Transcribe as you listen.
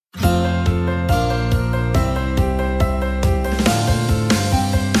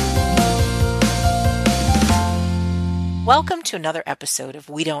Welcome to another episode of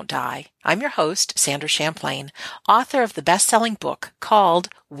We Don't Die. I'm your host, Sandra Champlain, author of the best-selling book called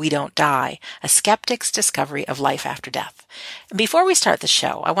We Don't Die, A Skeptic's Discovery of Life After Death. And before we start the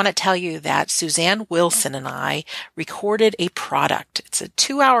show, I want to tell you that Suzanne Wilson and I recorded a product. It's a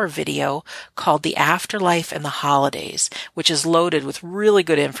 2-hour video called The Afterlife and the Holidays, which is loaded with really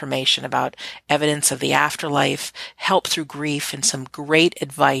good information about evidence of the afterlife, help through grief, and some great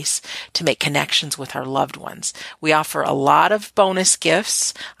advice to make connections with our loved ones. We offer a lot of bonus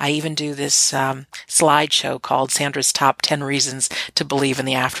gifts. I even do this slideshow called Sandra's Top 10 Reasons to Believe in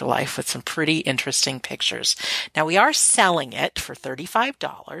the Afterlife with some pretty interesting pictures. Now, we are selling it for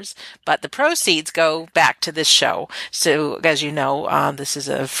 $35, but the proceeds go back to this show. So, as you know, this is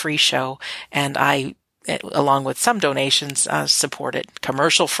a free show, and I, along with some donations, support it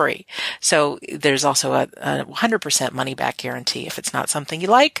commercial free. So there's also a 100% money back guarantee. If it's not something you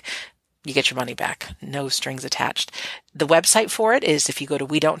like, you get your money back. No strings attached. The website for it is if you go to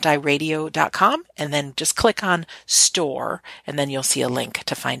wedon'tdieradio.com and then just click on store, and then you'll see a link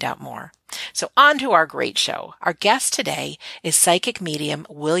to find out more. So on to our great show. Our guest today is psychic medium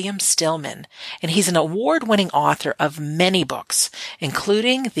William Stillman, and he's an award-winning author of many books,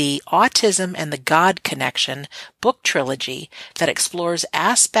 including the Autism and the God Connection book trilogy that explores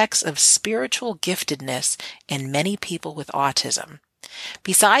aspects of spiritual giftedness in many people with autism.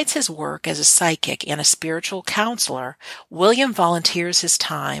 Besides his work as a psychic and a spiritual counselor, William volunteers his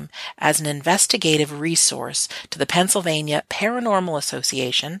time as an investigative resource to the Pennsylvania Paranormal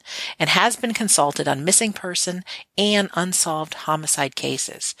Association and has been consulted on missing person and unsolved homicide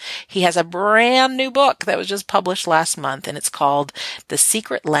cases. He has a brand new book that was just published last month, and it's called The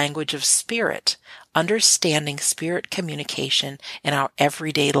Secret Language of Spirit: Understanding Spirit Communication in Our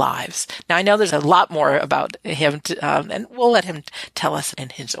Everyday Lives. Now, I know there's a lot more about him, and we'll let him tell us in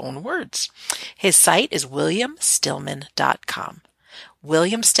his own words. His site is williamstillman.com.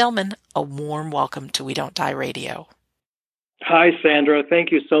 William Stillman, a warm welcome to We Don't Die Radio. Hi, Sandra.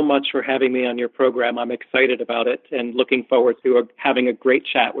 Thank you so much for having me on your program. I'm excited about it and looking forward to having a great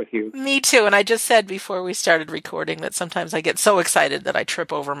chat with you. Me too. And I just said before we started recording that sometimes I get so excited that I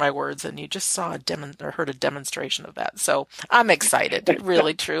trip over my words, and you just saw or heard a demonstration of that. So I'm excited,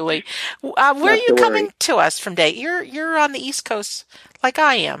 really, truly. Where are you coming to us from today? You're on the East Coast like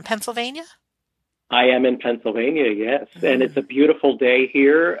I am, Pennsylvania? I am in Pennsylvania, yes. And it's a beautiful day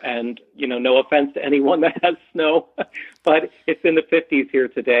here. And, no offense to anyone that has snow, but it's in the 50s here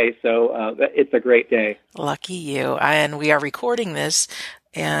today. So it's a great day. Lucky you. And we are recording this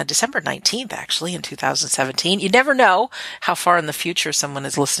December 19th, actually, in 2017. You never know how far in the future someone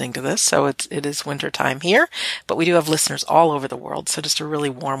is listening to this. So it is winter time here, but we do have listeners all over the world. So just a really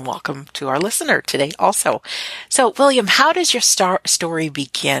warm welcome to our listener today also. So William, how does your story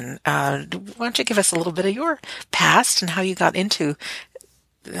begin? Why don't you give us a little bit of your past and how you got into,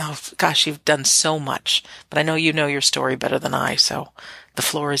 oh gosh, you've done so much, but I know you know your story better than I. So the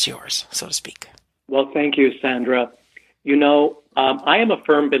floor is yours, so to speak. Well, thank you, Sandra. I am a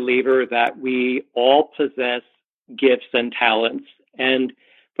firm believer that we all possess gifts and talents. And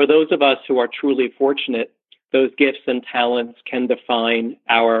for those of us who are truly fortunate, those gifts and talents can define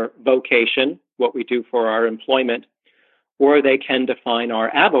our vocation, what we do for our employment, or they can define our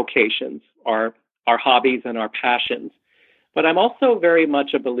avocations, our hobbies and our passions. But I'm also very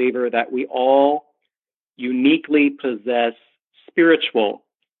much a believer that we all uniquely possess spiritual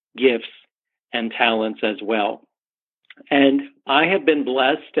gifts and talents as well. And I have been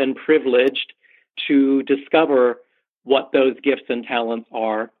blessed and privileged to discover what those gifts and talents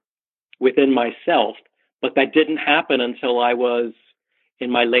are within myself, but that didn't happen until I was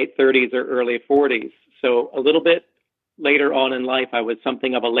in my late 30s or early 40s. So a little bit later on in life, I was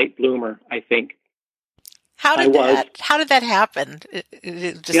something of a late bloomer, I think. How did that happen? Is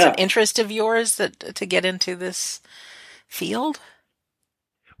it just an interest of yours to get into this field?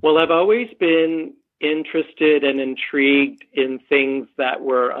 Well, I've always been interested and intrigued in things that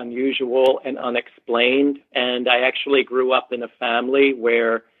were unusual and unexplained. And I actually grew up in a family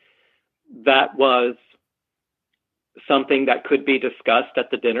where that was something that could be discussed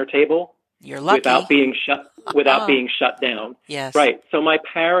at the dinner table. You're lucky. Without being shut down. Yes. Right. So my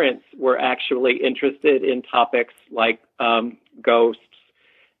parents were actually interested in topics like ghosts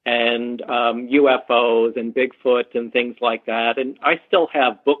and UFOs and Bigfoot and things like that. And I still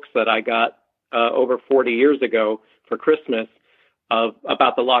have books that I got over 40 years ago for Christmas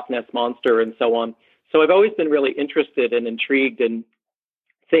about the Loch Ness Monster and so on. So I've always been really interested and intrigued in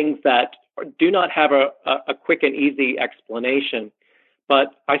things that do not have a quick and easy explanation.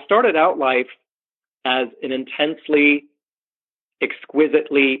 But I started out life as an intensely,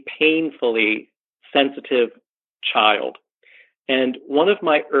 exquisitely, painfully sensitive child. And one of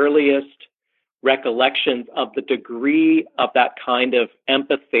my earliest recollections of the degree of that kind of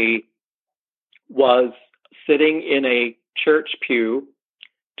empathy was sitting in a church pew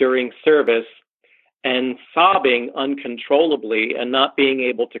during service and sobbing uncontrollably and not being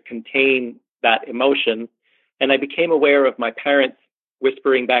able to contain that emotion. And I became aware of my parents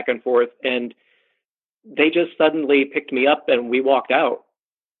whispering back and forth, and they just suddenly picked me up and we walked out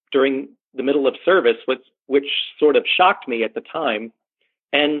during the middle of service, which sort of shocked me at the time.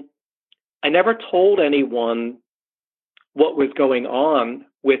 And I never told anyone what was going on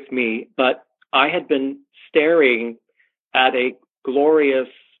with me, but I had been staring at a glorious,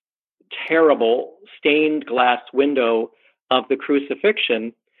 terrible stained glass window of the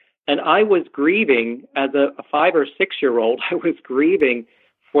crucifixion. And I was grieving as a 5 or 6-year-old. I was grieving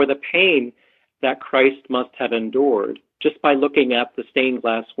for the pain that Christ must have endured just by looking at the stained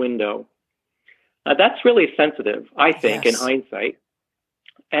glass window. That's really sensitive, I think, Yes. in hindsight.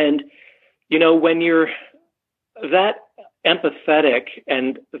 And, you know, when you're that empathetic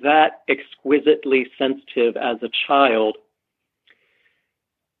and that exquisitely sensitive as a child,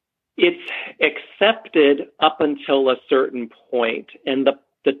 it's accepted up until a certain point. And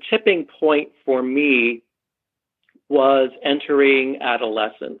the tipping point for me was entering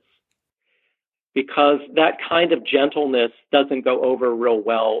adolescence, because that kind of gentleness doesn't go over real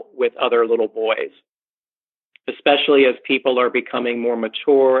well with other little boys, especially as people are becoming more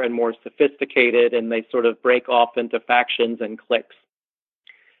mature and more sophisticated and they sort of break off into factions and cliques.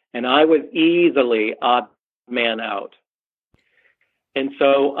 And I was easily odd man out. And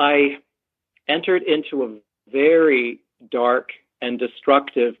so I entered into a very dark and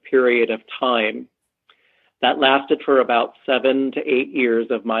destructive period of time that lasted for about 7 to 8 years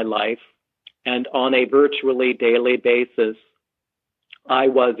of my life. And on a virtually daily basis, I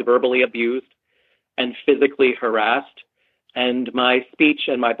was verbally abused and physically harassed, and my speech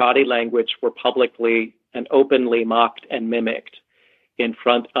and my body language were publicly and openly mocked and mimicked in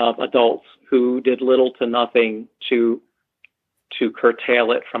front of adults who did little to nothing to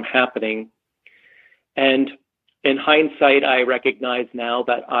curtail it from happening. And in hindsight, I recognize now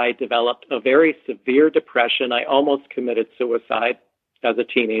that I developed a very severe depression. I almost committed suicide as a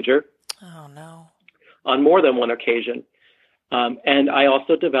teenager. Oh, no. On more than one occasion. And I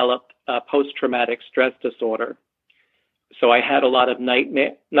also developed post-traumatic stress disorder. So I had a lot of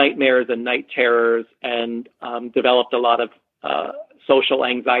nightmares and night terrors, and developed a lot of social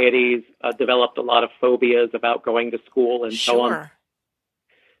anxieties, developed a lot of phobias about going to school and so on.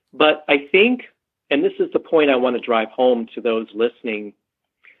 But I think, and this is the point I want to drive home to those listening,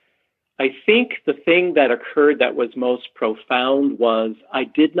 I think the thing that occurred that was most profound was I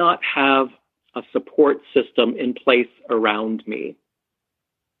did not have a support system in place around me.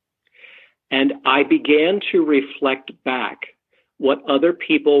 And I began to reflect back what other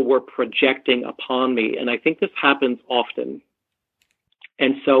people were projecting upon me. And I think this happens often.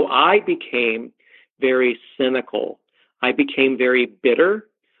 And so I became very cynical. I became very bitter.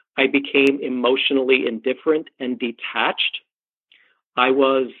 I became emotionally indifferent and detached. I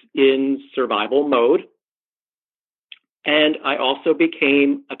was in survival mode. And I also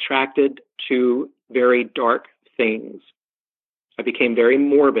became attracted to very dark things. I became very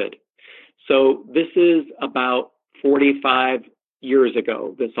morbid. So this is about 45 years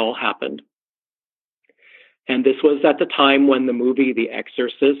ago, this all happened. And this was at the time when the movie The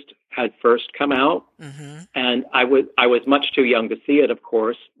Exorcist had first come out. Mm-hmm. And I was much too young to see it, of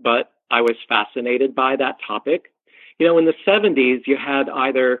course, but I was fascinated by that topic. You know, in the 70s, you had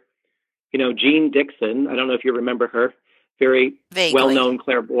either, Jean Dixon, I don't know if you remember her, very Vaguely. Well-known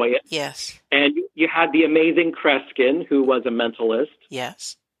clairvoyant. Yes. And you had the amazing Kreskin, who was a mentalist.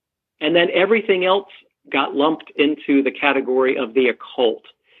 Yes. And then everything else got lumped into the category of the occult,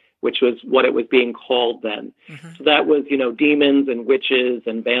 which was what it was being called then. Mm-hmm. So that was, demons and witches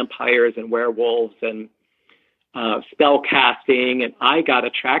and vampires and werewolves and spell casting. And I got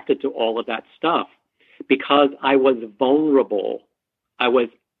attracted to all of that stuff because I was vulnerable.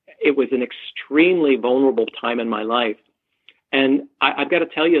 It was an extremely vulnerable time in my life. And I've got to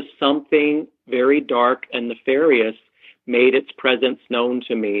tell you, something very dark and nefarious made its presence known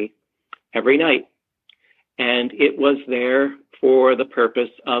to me every night. And it was there for the purpose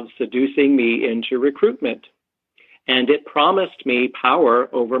of seducing me into recruitment. And it promised me power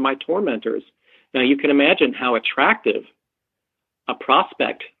over my tormentors. Now, you can imagine how attractive a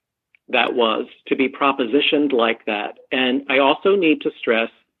prospect that was to be propositioned like that. And I also need to stress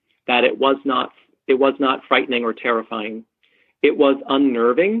that it was not frightening or terrifying. It was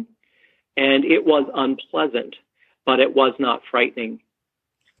unnerving and it was unpleasant, but it was not frightening.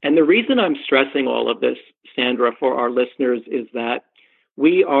 And the reason I'm stressing all of this, Sandra, for our listeners is that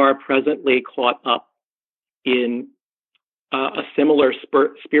we are presently caught up in a similar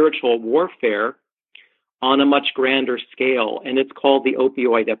spiritual warfare on a much grander scale, and it's called the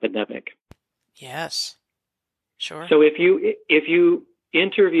opioid epidemic. Yes, sure. So if you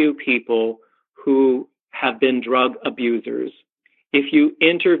interview people who have been drug abusers, if you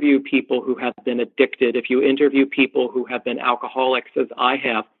interview people who have been addicted, if you interview people who have been alcoholics, as I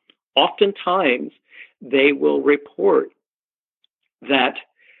have, oftentimes they will report that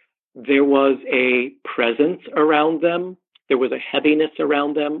there was a presence around them, there was a heaviness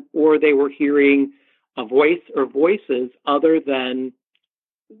around them, or they were hearing a voice or voices other than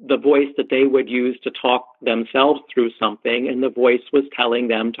the voice that they would use to talk themselves through something, and the voice was telling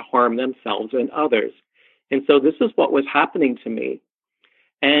them to harm themselves and others. And so this is what was happening to me.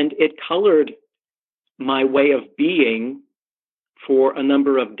 And it colored my way of being for a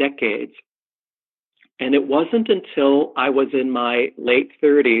number of decades. And it wasn't until I was in my late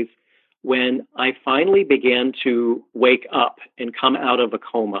 30s when I finally began to wake up and come out of a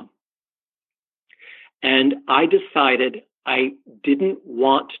coma. And I decided I didn't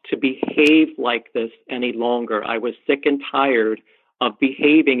want to behave like this any longer. I was sick and tired of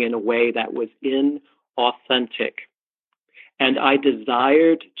behaving in a way that was inauthentic. And I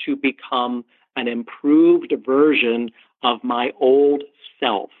desired to become an improved version of my old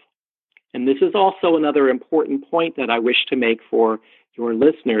self. And this is also another important point that I wish to make for your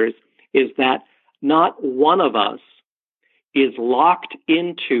listeners, is that not one of us is locked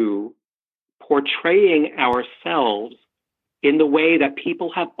into portraying ourselves in the way that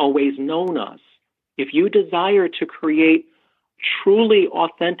people have always known us. If you desire to create truly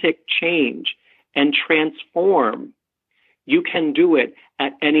authentic change and transform, you can do it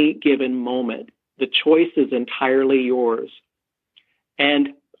at any given moment. The choice is entirely yours. And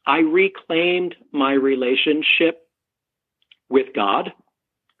I reclaimed my relationship with God,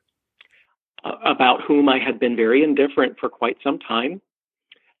 about whom I had been very indifferent for quite some time.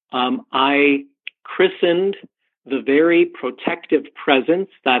 I christened the very protective presence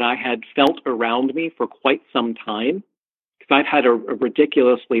that I had felt around me for quite some time, because I've had a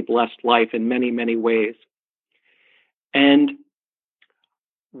ridiculously blessed life in many, many ways. And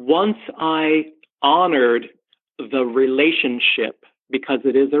once I honored the relationship, because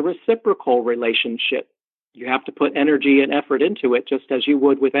it is a reciprocal relationship, you have to put energy and effort into it, just as you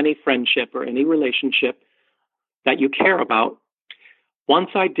would with any friendship or any relationship that you care about. Once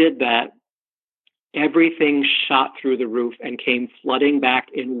I did that, everything shot through the roof and came flooding back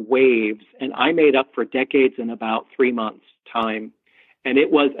in waves. And I made up for decades in about 3 months' time. And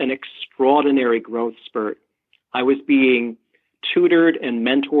it was an extraordinary growth spurt. I was being tutored and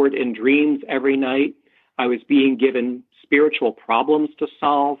mentored in dreams every night. I was being given spiritual problems to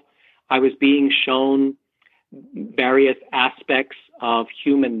solve. I was being shown various aspects of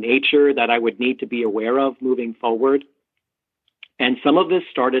human nature that I would need to be aware of moving forward. And some of this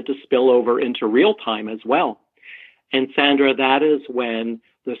started to spill over into real time as well. And Sandra, that is when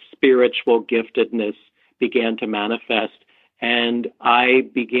the spiritual giftedness began to manifest. And I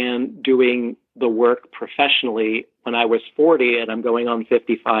began doing the work professionally when I was 40, and I'm going on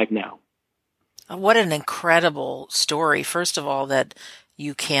 55 now. What an incredible story. First of all, that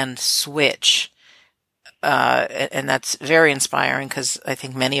you can switch. And that's very inspiring, because I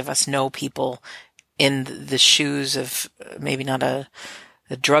think many of us know people in the shoes of maybe not a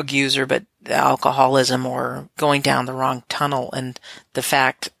drug user, but alcoholism or going down the wrong tunnel. And the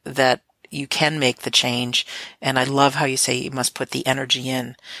fact that you can make the change. And I love how you say you must put the energy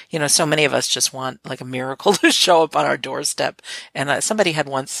in. You know, so many of us just want like a miracle to show up on our doorstep. And somebody had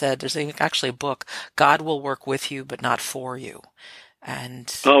once said, there's actually a book, God will work with you, but not for you.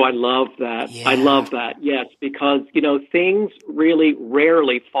 And oh, I love that. Yeah. I love that. Yes, because, you know, things really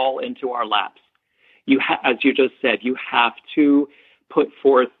rarely fall into our laps. As you just said, you have to put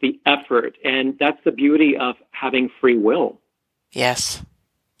forth the effort. And that's the beauty of having free will. Yes.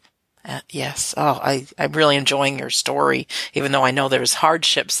 Yes. Oh, I'm really enjoying your story, even though I know there's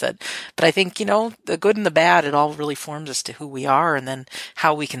hardships but I think, you know, the good and the bad, it all really forms us to who we are and then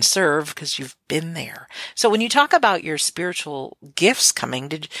how we can serve, because you've been there. So when you talk about your spiritual gifts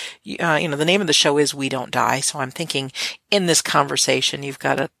coming, you know, the name of the show is We Don't Die. So I'm thinking in this conversation, you've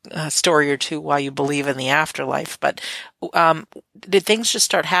got a story or two why you believe in the afterlife, but, did things just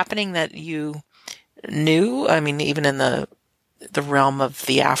start happening that you knew? I mean, even in the realm of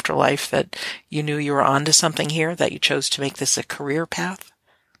the afterlife, that you knew you were onto something here, that you chose to make this a career path?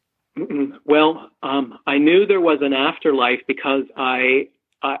 Well, I knew there was an afterlife because I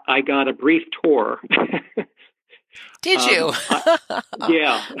got a brief tour Did you?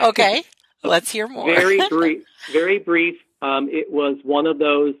 Yeah. Okay. Let's hear more. Very brief. Very brief. It was one of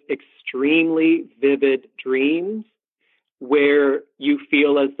those extremely vivid dreams where you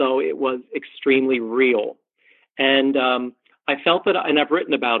feel as though it was extremely real. And I felt that, and I've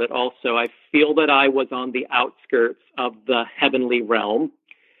written about it also, I feel that I was on the outskirts of the heavenly realm.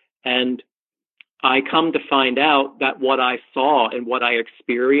 And I come to find out that what I saw and what I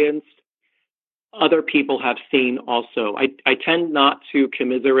experienced, other people have seen also. I tend not to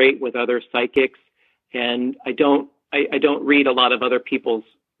commiserate with other psychics, and I don't read a lot of other people's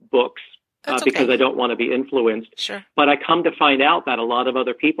books That's because okay. I don't want to be influenced. Sure. But I come to find out that a lot of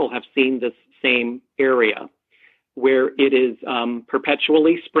other people have seen this same area where it is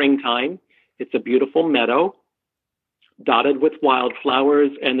perpetually springtime. It's a beautiful meadow dotted with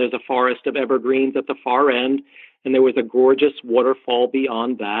wildflowers, and there's a forest of evergreens at the far end, and there was a gorgeous waterfall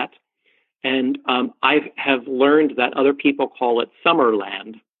beyond that. And I have learned that other people call it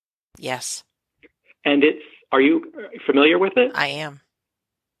Summerland. Yes, And are you familiar with it? I am.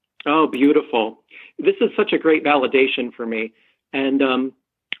 Oh, beautiful. This is such a great validation for me. And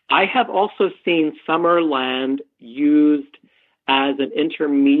I have also seen Summerland used as an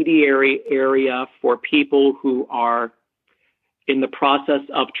intermediary area for people who are in the process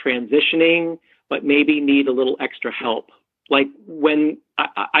of transitioning, but maybe need a little extra help. Like when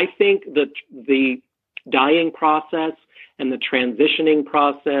I think that the dying process and the transitioning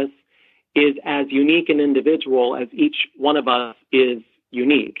process is as unique an individual as each one of us is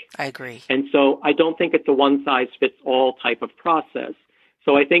unique. I agree. And so I don't think it's a one size fits all type of process.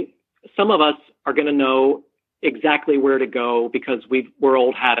 So I think some of us are going to know exactly where to go because we're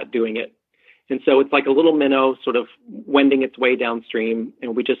old hat at doing it. And so it's like a little minnow sort of wending its way downstream,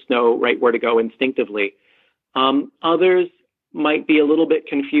 and we just know right where to go instinctively. Others might be a little bit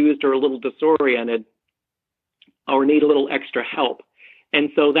confused or a little disoriented or need a little extra help. And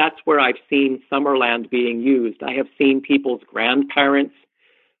so that's where I've seen Summerland being used. I have seen people's grandparents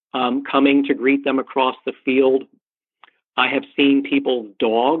coming to greet them across the field. I have seen people's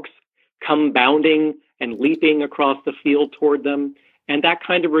dogs come bounding and leaping across the field toward them. And that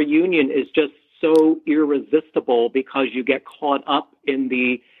kind of reunion is just so irresistible because you get caught up in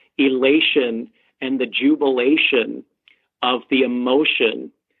the elation and the jubilation of the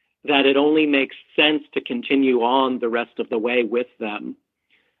emotion that it only makes sense to continue on the rest of the way with them.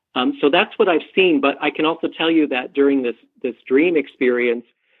 So that's what I've seen. But I can also tell you that during this dream experience,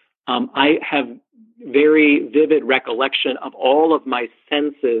 I have very vivid recollection of all of my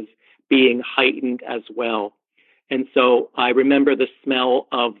senses being heightened as well. And so I remember the smell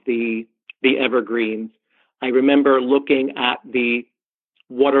of the evergreens. I remember looking at the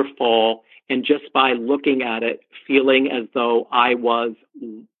waterfall and just by looking at it, feeling as though I was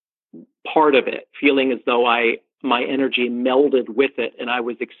part of it, feeling as though my energy melded with it, and I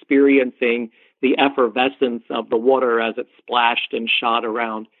was experiencing the effervescence of the water as it splashed and shot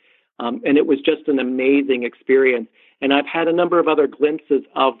around. And it was just an amazing experience. And I've had a number of other glimpses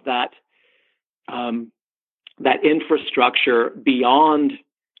of that infrastructure beyond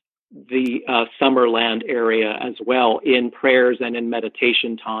the Summerland area as well in prayers and in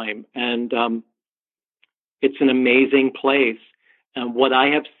meditation time. And it's an amazing place. And what I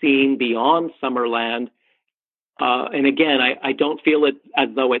have seen beyond Summerland, and again, I don't feel it as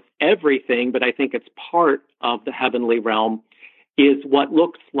though it's everything, but I think it's part of the heavenly realm, is what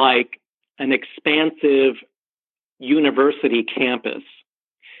looks like an expansive university campus.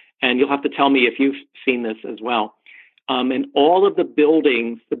 And you'll have to tell me if you've seen this as well. And all of the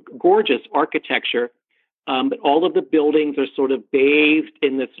buildings, the gorgeous architecture, but all of the buildings are sort of bathed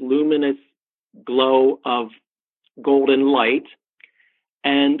in this luminous glow of golden light.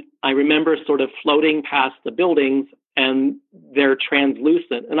 And I remember sort of floating past the buildings, and they're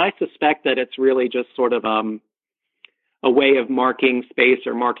translucent. And I suspect that it's really just sort of a way of marking space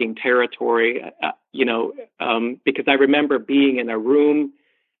or marking territory, because I remember being in a room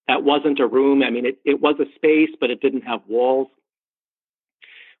that wasn't a room. I mean, it was a space, but it didn't have walls.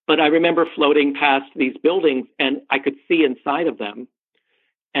 But I remember floating past these buildings, and I could see inside of them.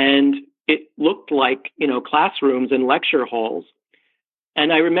 And it looked like, classrooms and lecture halls.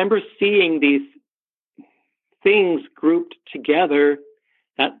 And I remember seeing these things grouped together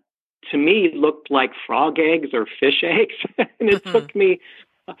that to me looked like frog eggs or fish eggs. And it took me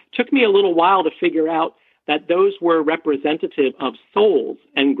a little while to figure out that those were representative of souls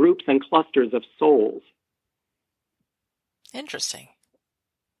and groups and clusters of souls. Interesting.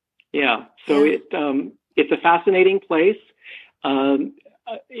 Yeah. So it's a fascinating place.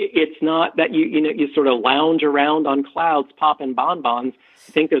 It's not that you sort of lounge around on clouds popping bonbons.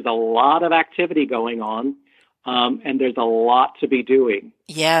 I think there's a lot of activity going on. and there's a lot to be doing.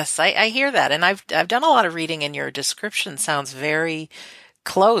 Yes, I hear that. And I've done a lot of reading, and your description sounds very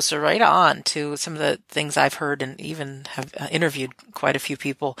close or right on to some of the things I've heard, and even have interviewed quite a few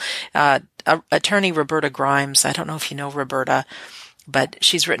people. Attorney Roberta Grimes, I don't know if you know Roberta, but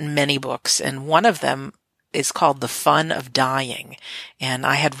she's written many books, and one of them is called The Fun of Dying. And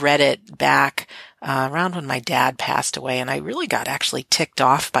I had read it back around when my dad passed away, and I really got actually ticked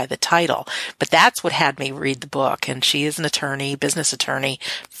off by the title. But that's what had me read the book. And she is an attorney, business attorney,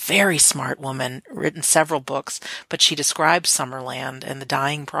 very smart woman, written several books, but she describes Summerland and the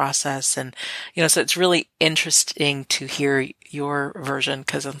dying process. And, so it's really interesting to hear your version,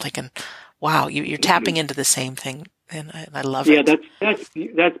 because I'm thinking, wow, you're tapping into the same thing. And I love it. Yeah,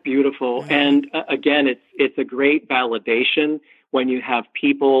 that's beautiful. Mm-hmm. And again, it's a great validation when you have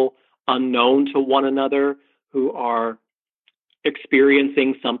people unknown to one another who are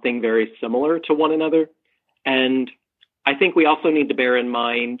experiencing something very similar to one another. And I think we also need to bear in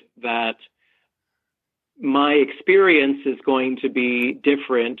mind that my experience is going to be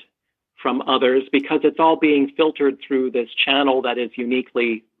different from others because it's all being filtered through this channel that is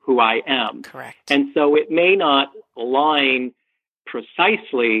uniquely who I am. Correct. And so it may not align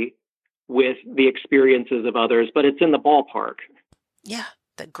precisely with the experiences of others, but it's in the ballpark. Yeah,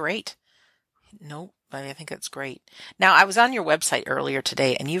 that's great. No, I think that's great. Now, I was on your website earlier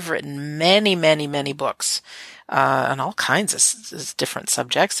today, and you've written many, many, many books on all kinds of different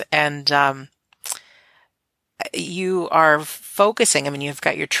subjects. And you are focusing, you've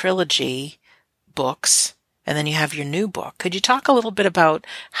got your trilogy books, and then you have your new book. Could you talk a little bit about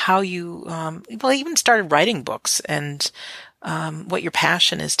how you, even started writing books and what your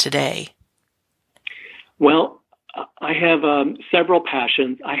passion is today? Well, I have several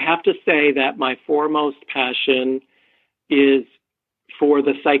passions. I have to say that my foremost passion is for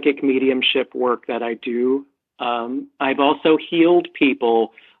the psychic mediumship work that I do. I've also healed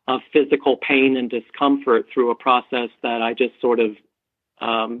people of physical pain and discomfort through a process that I just sort of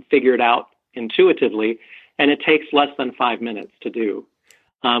figured out intuitively, and it takes less than 5 minutes to do.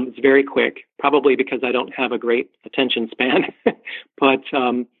 It's very quick, probably because I don't have a great attention span, but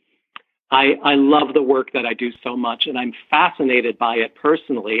I love the work that I do so much, and I'm fascinated by it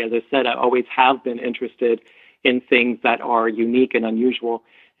personally. As I said, I always have been interested in things that are unique and unusual.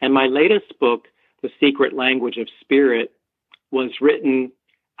 And my latest book, The Secret Language of Spirit, was written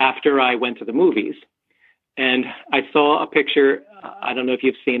after I went to the movies. And I saw a picture, I don't know if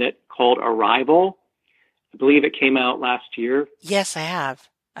you've seen it, called Arrival. I believe it came out last year. Yes, I have.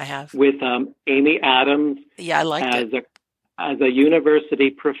 With Amy Adams. Yeah, I liked it. As a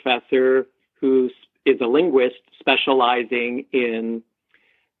university professor who is a linguist specializing in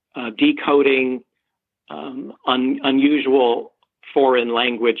decoding unusual foreign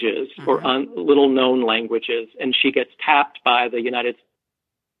languages or little-known languages, and she gets tapped by the United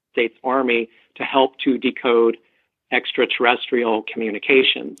States Army to help to decode extraterrestrial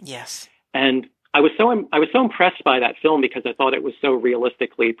communications. Yes. And I was so impressed by that film because I thought it was so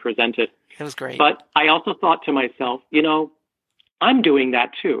realistically presented. It was great. But I also thought to myself, I'm doing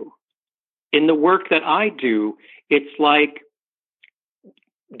that too. In the work that I do, it's like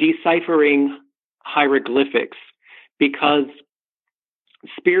deciphering hieroglyphics because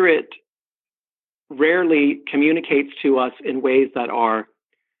spirit rarely communicates to us in ways that are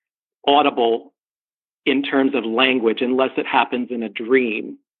audible in terms of language unless it happens in a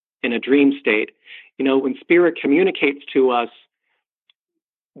dream state. When spirit communicates to us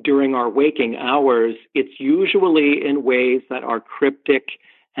during our waking hours, it's usually in ways that are cryptic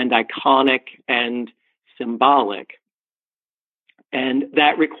and iconic and symbolic. And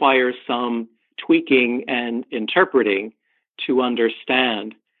that requires some tweaking and interpreting to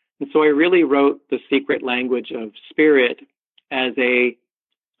understand. And so I really wrote The Secret Language of Spirit as a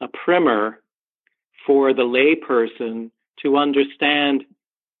primer for the layperson to understand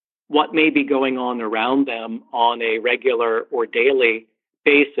what may be going on around them on a regular or daily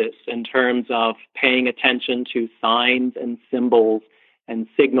basis in terms of paying attention to signs and symbols and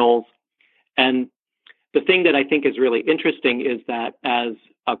signals. And the thing that I think is really interesting is that as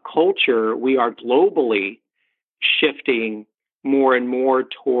a culture, we are globally shifting more and more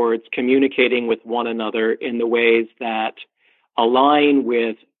towards communicating with one another in the ways that align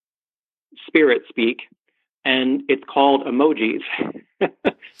with spirit speak, and it's called emojis.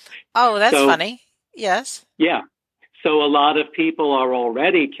 Oh, that's funny. Yes. Yeah. So a lot of people are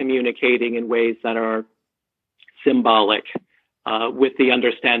already communicating in ways that are symbolic, with the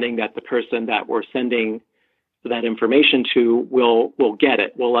understanding that the person that we're sending that information to will get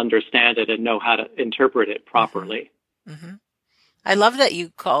it, will understand it, and know how to interpret it properly. Mm-hmm. I love that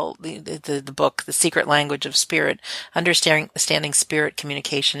you call the book "The Secret Language of Spirit," understanding spirit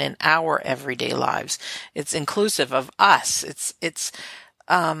communication in our everyday lives. It's inclusive of us. It's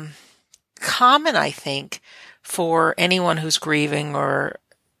um, common, I think, for anyone who's grieving or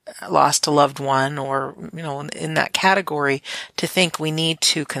lost a loved one, or in that category, to think we need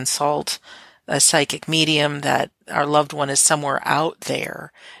to consult a psychic medium, that our loved one is somewhere out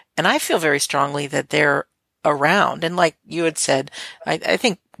there. And I feel very strongly that they're around. And like you had said, I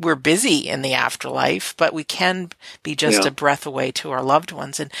think we're busy in the afterlife, but we can be just a breath away to our loved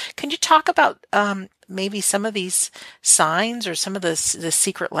ones. And can you talk about maybe some of these signs or some of the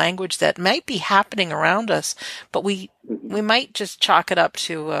secret language that might be happening around us, but we might just chalk it up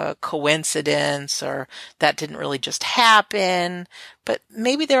to a coincidence, or that didn't really just happen, but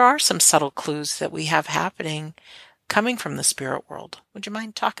maybe there are some subtle clues that we have happening coming from the spirit world. Would you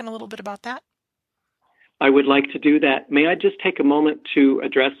mind talking a little bit about that? I would like to do that. May I just take a moment to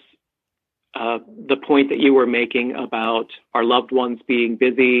address the point that you were making about our loved ones being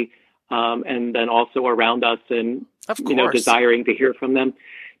busy, and then also around us, and desiring to hear from them?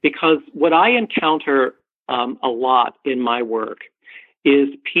 Because what I encounter a lot in my work is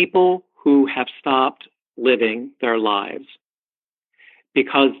people who have stopped living their lives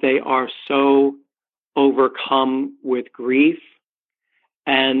because they are so overcome with grief,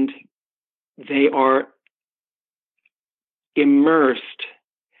 and they are immersed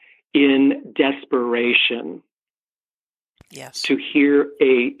in desperation. Yes. To hear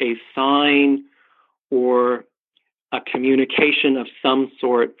a sign or a communication of some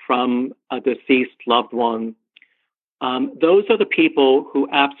sort from a deceased loved one. Those are the people who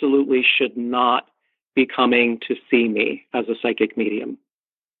absolutely should not be coming to see me as a psychic medium.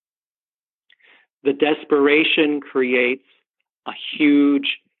 The desperation creates a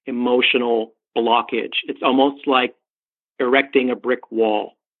huge emotional blockage. It's almost like erecting a brick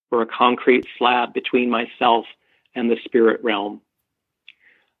wall or a concrete slab between myself and the spirit realm.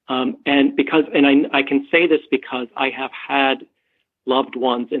 And I can say this because I have had loved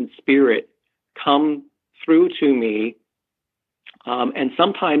ones in spirit come through to me, and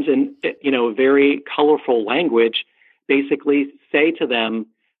sometimes in very colorful language, basically say to them,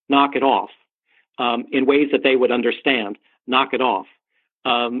 "Knock it off," in ways that they would understand. Knock it off.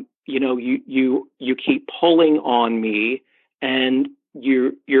 You keep pulling on me, and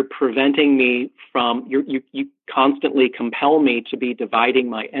you're preventing me from, you constantly compel me to be dividing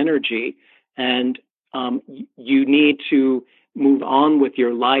my energy, and you need to move on with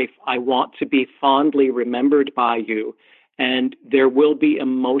your life. I want to be fondly remembered by you, and there will be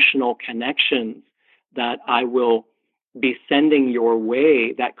emotional connections that I will be sending your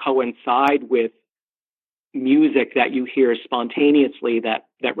way that coincide with music that you hear spontaneously that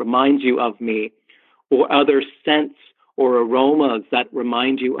reminds you of me, or other scents or aromas that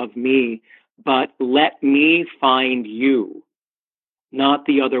remind you of me, but let me find you, not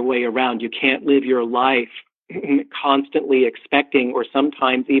the other way around. You can't live your life constantly expecting or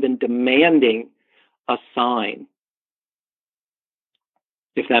sometimes even demanding a sign,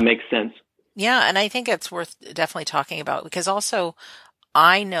 if that makes sense. Yeah, and I think it's worth definitely talking about, because also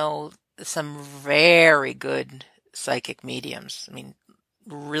I know some very good psychic mediums. I mean,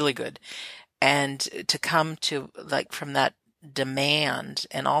 really good. And to come to, like, from that demand.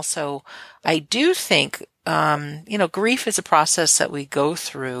 And also, I do think, grief is a process that we go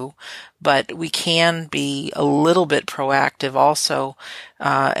through, but we can be a little bit proactive also,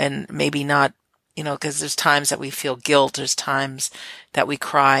 and maybe not, because there's times that we feel guilt, there's times that we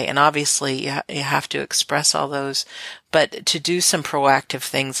cry, and obviously you have to express all those, but to do some proactive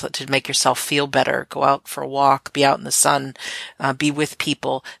things to make yourself feel better, go out for a walk, be out in the sun, be with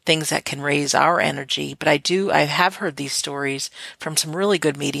people, things that can raise our energy. But I have heard these stories from some really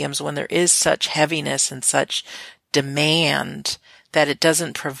good mediums when there is such heaviness and such demand that it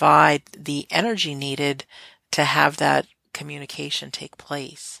doesn't provide the energy needed to have that communication take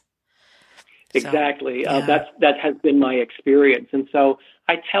place. Exactly. So, yeah. That has been my experience. And so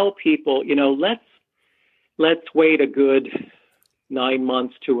I tell people, let's wait a good 9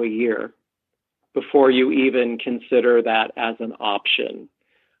 months to a year before you even consider that as an option.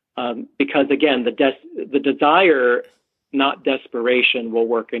 Because again, the desire, not desperation, will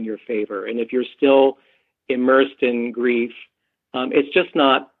work in your favor. And if you're still immersed in grief, it's just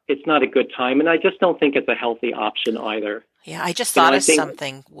not it's not a good time, and I just don't think it's a healthy option either. Yeah, I just You know, thought I of think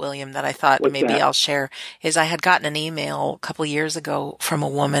something, William, that I thought what's maybe that? I'll share is I had gotten an email a couple of years ago from a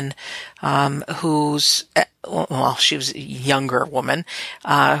woman, whose, well, she was a younger woman,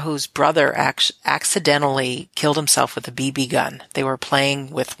 whose brother accidentally killed himself with a BB gun. They were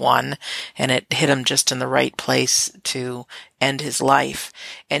playing with one and it hit him just in the right place to end his life.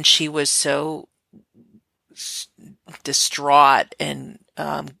 And she was so distraught and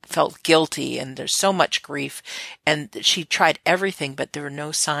felt guilty, and there's so much grief, and she tried everything, but there were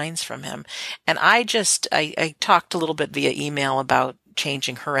no signs from him. And I talked a little bit via email about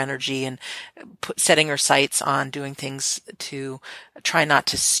changing her energy and setting her sights on doing things to try not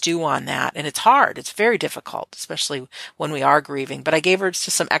to stew on that. And it's hard. It's very difficult, especially when we are grieving. But I gave her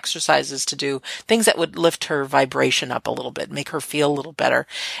just some exercises to do, things that would lift her vibration up a little bit, make her feel a little better.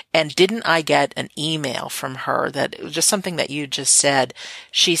 And didn't I get an email from her that it was just something that you just said?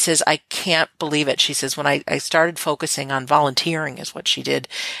 She says, I can't believe it. She says, when I started focusing on volunteering is what she did,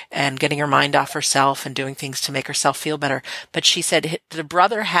 and getting her mind off herself and doing things to make herself feel better. But she said the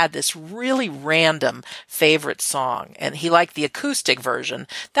brother had this really random favorite song, and he liked the acoustic version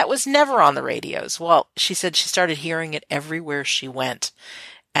that was never on the radios. Well, she said she started hearing it everywhere she went.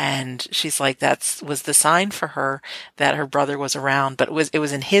 And she's like, that was the sign for her that her brother was around. But it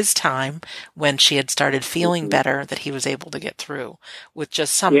was in his time, when she had started feeling better, that he was able to get through with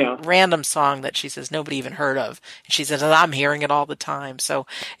just some Yeah. random song that she says nobody even heard of. And she says, I'm hearing it all the time. So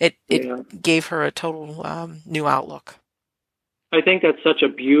it Yeah. gave her a total new outlook. I think that's such a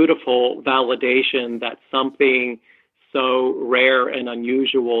beautiful validation that something so rare and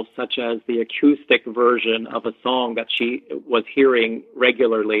unusual, such as the acoustic version of a song that she was hearing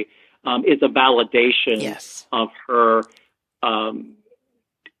regularly, is a validation Yes. of her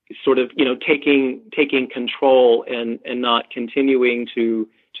sort of, taking control and not continuing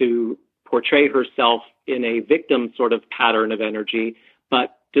to portray herself in a victim sort of pattern of energy,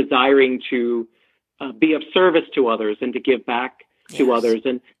 but desiring to be of service to others and to give back to Yes. others,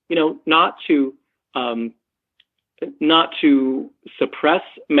 and not to suppress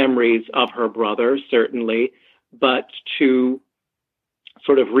memories of her brother, certainly, but to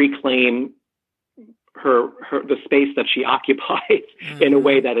sort of reclaim the space that she occupies in a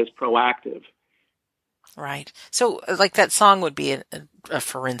way that is proactive. Right. So, like, that song would be a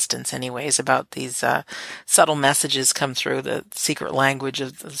for instance, anyways, about these subtle messages come through, the secret language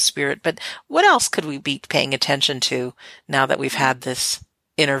of the spirit. But what else could we be paying attention to now that we've had this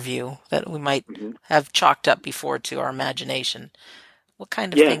interview that we might have chalked up before to our imagination? What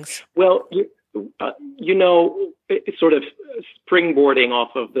kind of things? Well, sort of springboarding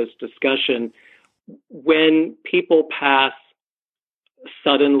off of this discussion, when people pass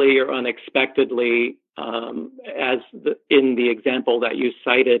suddenly or unexpectedly, in the example that you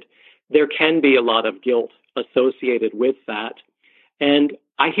cited, there can be a lot of guilt associated with that. And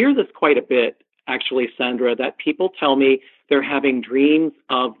I hear this quite a bit, actually, Sandra, that people tell me they're having dreams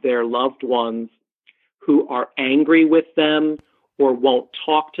of their loved ones who are angry with them or won't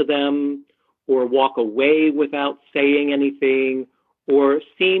talk to them or walk away without saying anything or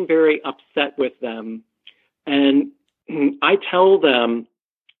seem very upset with them. And I tell them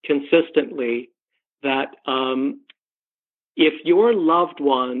consistently that if your loved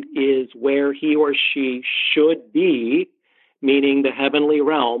one is where he or she should be, meaning the heavenly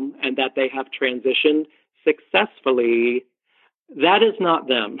realm, and that they have transitioned successfully, that is not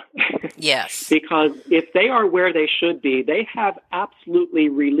them. Yes. Because if they are where they should be, they have absolutely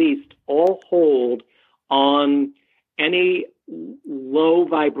released all hold on any low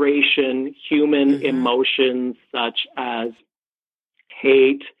vibration human emotions such as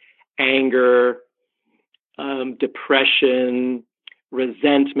hate, anger, depression,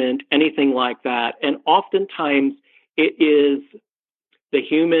 resentment, anything like that. And oftentimes it is the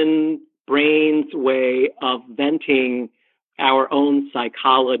human brain's way of venting our own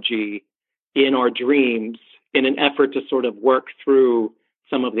psychology in our dreams in an effort to sort of work through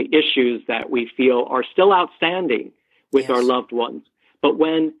some of the issues that we feel are still outstanding with our loved ones. But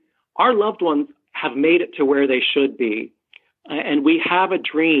when our loved ones have made it to where they should be, and we have a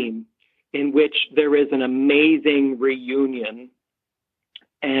dream in which there is an amazing reunion,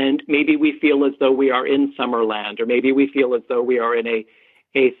 and maybe we feel as though we are in Summerland, or maybe we feel as though we are in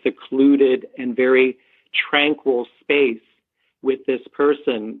a secluded and very tranquil space with this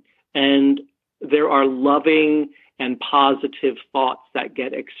person, and there are loving and positive thoughts that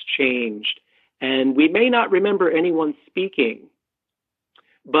get exchanged. And we may not remember anyone speaking,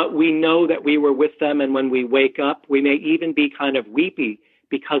 but we know that we were with them, and when we wake up, we may even be kind of weepy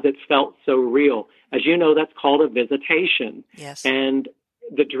because it felt so real. As you know, that's called a visitation. Yes. And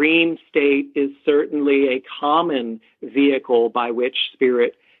the dream state is certainly a common vehicle by which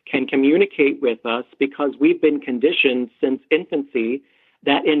spirit can communicate with us, because we've been conditioned since infancy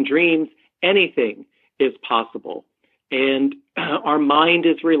that in dreams anything is possible. And our mind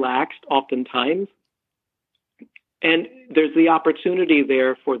is relaxed oftentimes. And there's the opportunity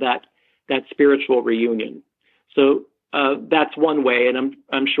there for that spiritual reunion. So that's one way. And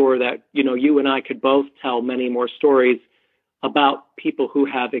I'm sure that, you and I could both tell many more stories about people who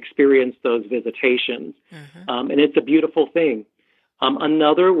have experienced those visitations. And it's a beautiful thing.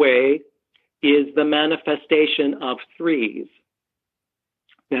 Another way is the manifestation of threes.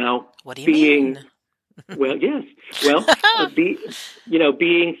 Now, what do you mean? Well, yes. Well,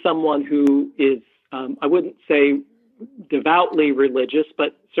 being someone who is, I wouldn't say devoutly religious,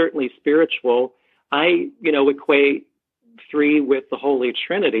 but certainly spiritual, I, equate three with the Holy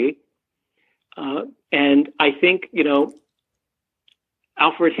Trinity. And I think,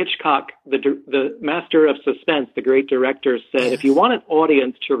 Alfred Hitchcock, the master of suspense, the great director, said, if you want an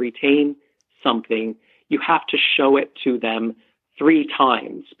audience to retain something, you have to show it to them 3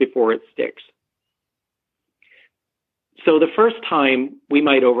 times before it sticks. So the first time we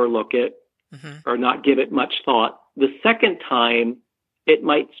might overlook it or not give it much thought. The second time, it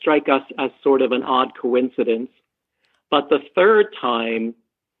might strike us as sort of an odd coincidence. But the third time,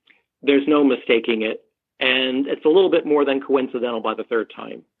 there's no mistaking it. And it's a little bit more than coincidental by the third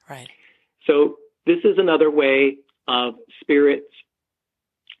time. Right. So this is another way of Spirit's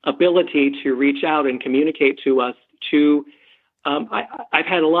ability to reach out and communicate to us. I've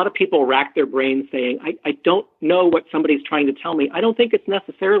had a lot of people rack their brains saying, I don't know what somebody's trying to tell me. I don't think it's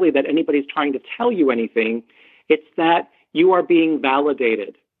necessarily that anybody's trying to tell you anything. It's that you are being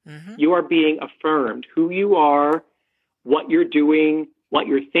validated. You are being affirmed. Who you are, what you're doing, what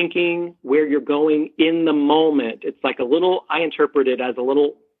you're thinking, where you're going in the moment. It's like I interpret it as a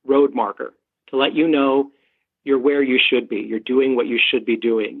little road marker to let you know you're where you should be. You're doing what you should be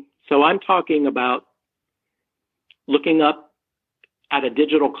doing. So I'm talking about looking up at a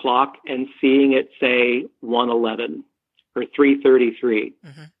digital clock and seeing it say 1:11 or 3:33.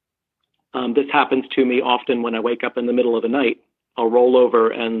 This happens to me often when I wake up in the middle of the night. I'll roll over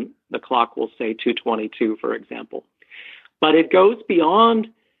and the clock will say 2:22, for example. But it goes beyond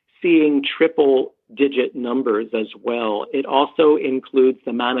seeing triple digit numbers as well. It also includes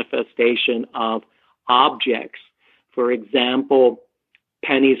the manifestation of objects. For example,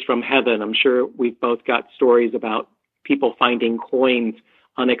 pennies from heaven. I'm sure we've both got stories about people finding coins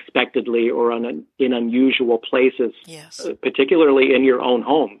unexpectedly or in unusual places, particularly in your own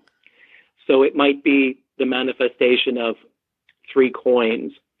home. So it might be the manifestation of 3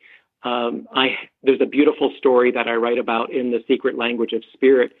 coins. There's a beautiful story that I write about in The Secret Language of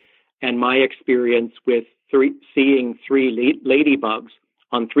Spirit, and my experience with seeing 3 ladybugs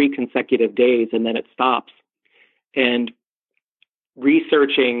on 3 consecutive days, and then it stops. And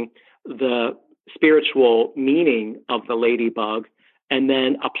researching the spiritual meaning of the ladybug, and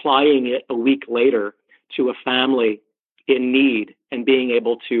then applying it a week later to a family in need and being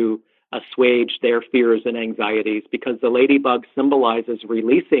able to assuage their fears and anxieties, because the ladybug symbolizes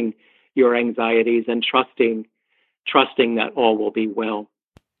releasing your anxieties and trusting that all will be well.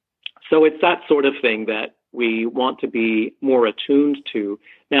 So it's that sort of thing that we want to be more attuned to.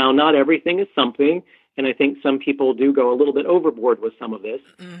 Now, not everything is something, and I think some people do go a little bit overboard with some of this.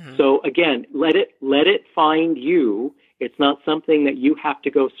 So again, let it find you. It's not something that you have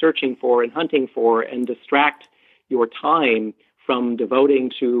to go searching for and hunting for and distract your time from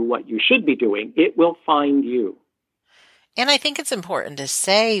devoting to what you should be doing. It will find you. And I think it's important to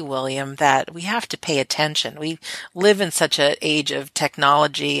say, William, that we have to pay attention. We live in such an age of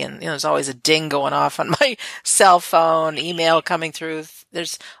technology, and there's always a ding going off on my cell phone, email coming through.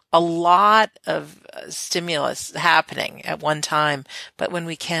 There's a lot of stimulus happening at one time. But when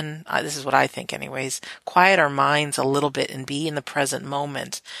we can, this is what I think anyways, quiet our minds a little bit and be in the present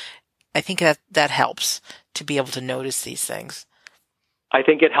moment, I think that helps to be able to notice these things. I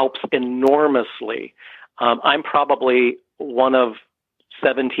think it helps enormously. I'm probably one of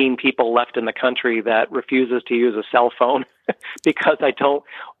 17 people left in the country that refuses to use a cell phone because I don't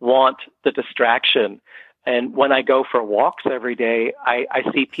want the distraction. And when I go for walks every day, I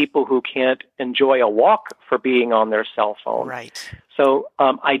see people who can't enjoy a walk for being on their cell phone. Right. So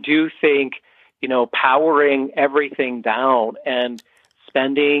I do think, powering everything down and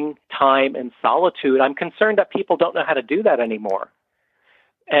spending time in solitude, I'm concerned that people don't know how to do that anymore.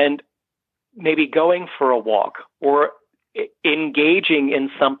 And maybe going for a walk or engaging in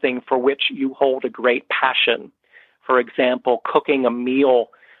something for which you hold a great passion. For example, cooking a meal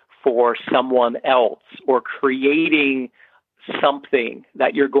for someone else or creating something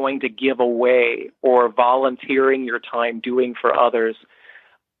that you're going to give away or volunteering your time doing for others,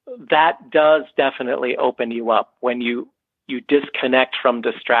 that does definitely open you up when you disconnect from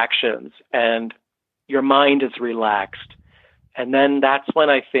distractions and your mind is relaxed. And then that's when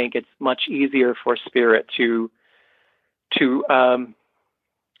I think it's much easier for spirit to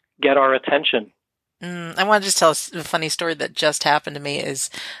get our attention. I want to just tell a funny story that just happened to me. Is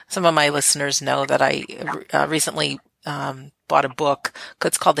some of my listeners know that I recently bought a book.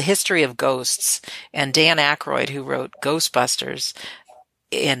 It's called The History of Ghosts, and Dan Aykroyd, who wrote Ghostbusters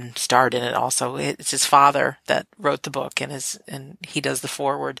and starred in it also. It's his father that wrote the book, and he does the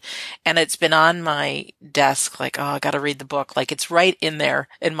foreword. And it's been on my desk, like, oh, I got to read the book. Like, it's right in there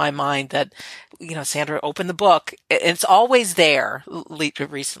in my mind that, Sandra, open the book. It's always there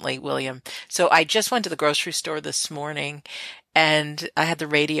recently, William. So I just went to the grocery store this morning, and I had the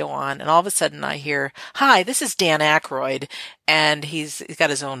radio on, and all of a sudden I hear, "Hi, this is Dan Aykroyd," and he's got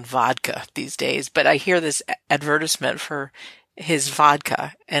his own vodka these days. But I hear this advertisement for his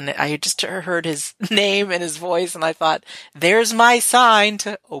vodka, and I just heard his name and his voice, and I thought, there's my sign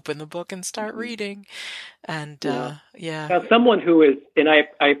to open the book and start reading. And yeah. Now, someone who is, and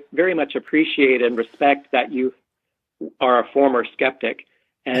I very much appreciate and respect that you are a former skeptic,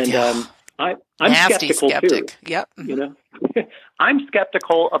 and I'm skeptical skeptic. too. Yep. I'm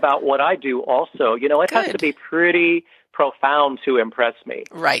skeptical about what I do also. It has to be pretty profound to impress me.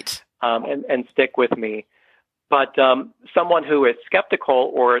 Right. And stick with me. But someone who is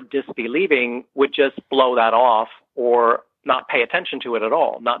skeptical or disbelieving would just blow that off or not pay attention to it at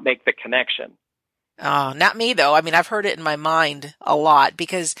all, not make the connection. Oh, not me though. I mean, I've heard it in my mind a lot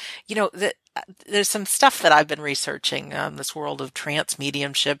because, there's some stuff that I've been researching, this world of trance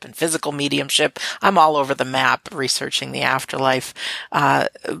mediumship and physical mediumship. I'm all over the map researching the afterlife.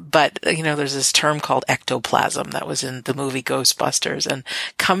 But there's this term called ectoplasm that was in the movie Ghostbusters, and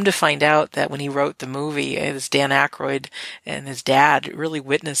come to find out that when he wrote the movie, this Dan Aykroyd and his dad really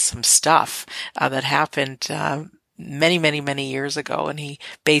witnessed some stuff, that happened, many, many, many years ago, and he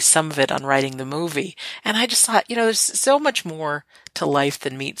based some of it on writing the movie. And I just thought, there's so much more to life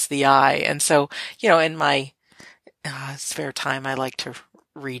than meets the eye. And so, in my spare time, I like to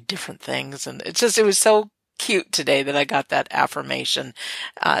read different things. And it was so cute today that I got that affirmation,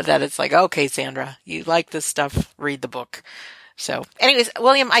 that it's like, okay, Sandra, you like this stuff, read the book. So anyways,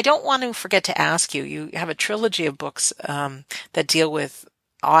 William, I don't want to forget to ask you, you have a trilogy of books, that deal with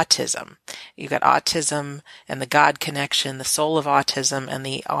autism. You've got Autism and the God Connection, The Soul of Autism, and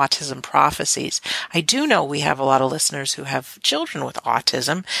the Autism Prophecies. I do know we have a lot of listeners who have children with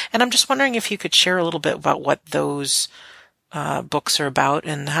autism, and I'm just wondering if you could share a little bit about what those books are about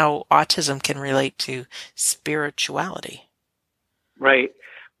and how autism can relate to spirituality. Right.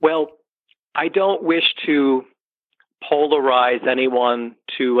 Well, I don't wish to polarize anyone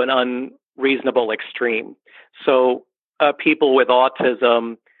to an unreasonable extreme. So people with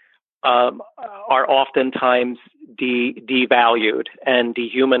autism are oftentimes devalued and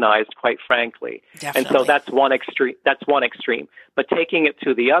dehumanized, quite frankly. Definitely. And so that's one extreme. But taking it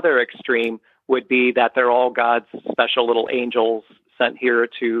to the other extreme would be that they're all God's special little angels sent here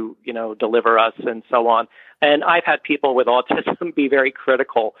to, deliver us and so on. And I've had people with autism be very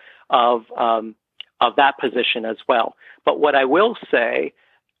critical of that position as well. But what I will say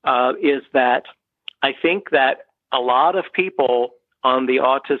is that I think that a lot of people on the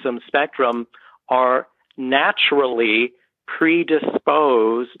autism spectrum are naturally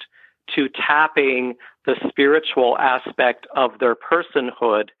predisposed to tapping the spiritual aspect of their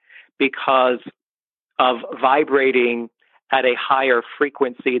personhood because of vibrating at a higher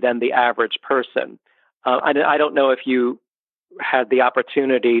frequency than the average person. I don't know if you had the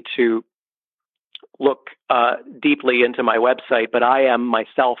opportunity to look deeply into my website, but I am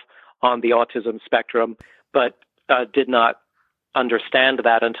myself on the autism spectrum, but did not understand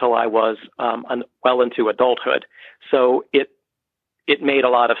that until I was well into adulthood. So it made a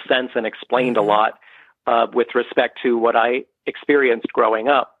lot of sense and explained a lot with respect to what I experienced growing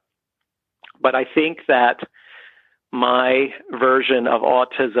up. But I think that my version of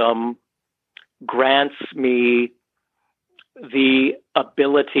autism grants me the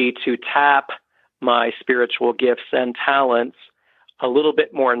ability to tap my spiritual gifts and talents a little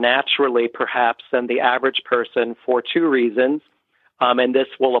bit more naturally, perhaps, than the average person for two reasons. And this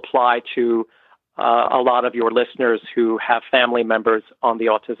will apply to a lot of your listeners who have family members on the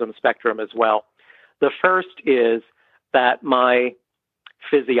autism spectrum as well. The first is that my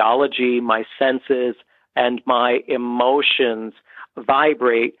physiology, my senses, and my emotions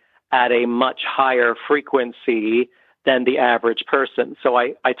vibrate at a much higher frequency than the average person. So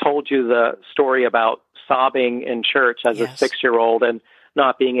I told you the story about sobbing in church as Yes. a 6-year-old and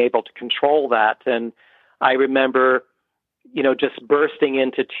not being able to control that. And I remember, just bursting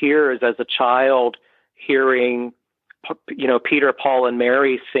into tears as a child, hearing, Peter, Paul, and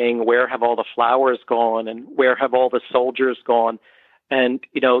Mary sing, "Where have all the flowers gone?" and "Where have all the soldiers gone?" And,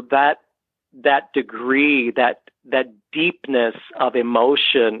 that degree, that deepness of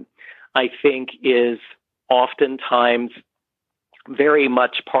emotion, I think is oftentimes very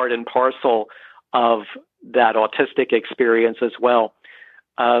much part and parcel of that autistic experience as well.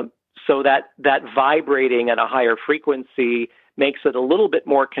 So that vibrating at a higher frequency makes it a little bit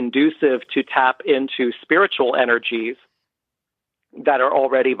more conducive to tap into spiritual energies that are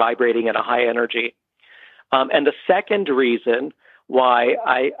already vibrating at a high energy. And the second reason why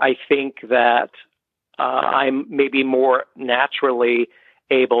I think that I'm maybe more naturally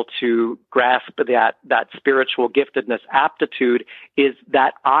able to grasp that spiritual giftedness aptitude is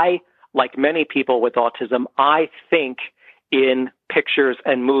that I, like many people with autism, I think in pictures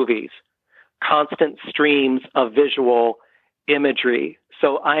and movies, constant streams of visual imagery.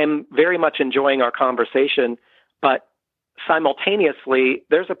 So I'm very much enjoying our conversation, but simultaneously,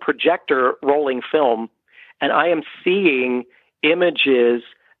 there's a projector rolling film, and I am seeing images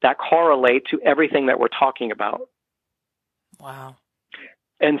that correlate to everything that we're talking about. Wow.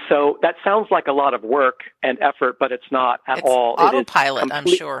 And so that sounds like a lot of work and effort, but it's not at all. Autopilot, I'm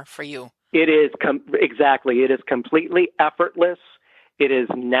sure, for you. It is exactly. It is completely effortless. It is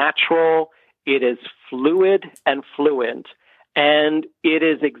natural. It is fluid and fluent. And it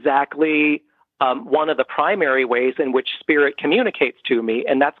is exactly one of the primary ways in which spirit communicates to me,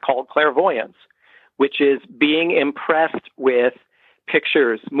 and that's called clairvoyance, which is being impressed with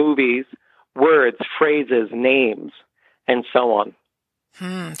pictures, movies, words, phrases, names, and so on.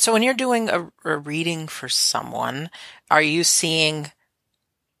 So when you're doing a reading for someone, are you seeing,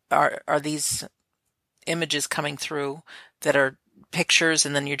 are these images coming through that are pictures,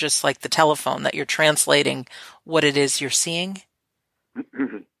 and then you're just like the telephone that you're translating what it is you're seeing?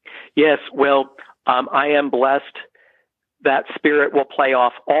 Yes. Well, I am blessed that spirit will play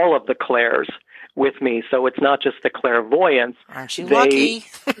off all of the clairs with me. So it's not just the clairvoyance. Aren't you lucky?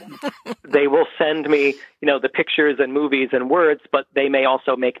 They will send me, the pictures and movies and words, but they may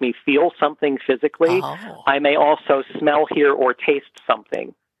also make me feel something physically. Oh. I may also smell, hear, or taste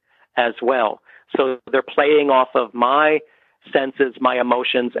something as well. So they're playing off of my senses, my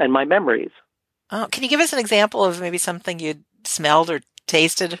emotions, and my memories. Oh, can you give us an example of maybe something you smelled or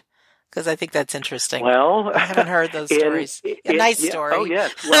tasted? Because I think that's interesting. Well, I haven't heard those stories. A nice story. Oh,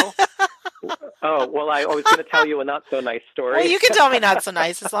 yes. Well, I was going to tell you a not so nice story. Well, you can tell me not so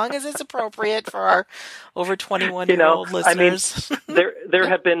nice as long as it's appropriate for our over 21-year-old listeners. I mean, there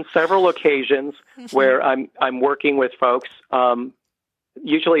have been several occasions where I'm working with folks,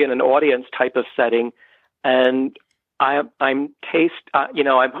 usually in an audience type of setting, and I'm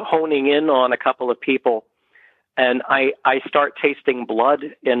honing in on a couple of people, and I start tasting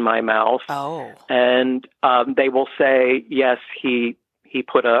blood in my mouth. Oh. And they will say, yes, he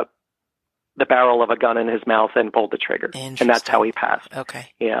put the barrel of a gun in his mouth and pulled the trigger. And that's how he passed.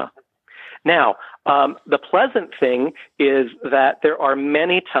 Okay. Yeah. Now, the pleasant thing is that there are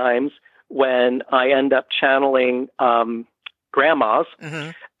many times when I end up channeling grandmas,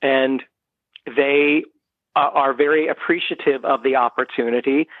 and they are very appreciative of the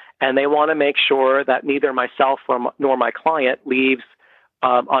opportunity, and they want to make sure that neither myself nor my client leaves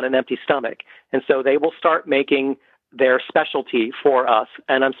on an empty stomach. And so they will start making their specialty for us,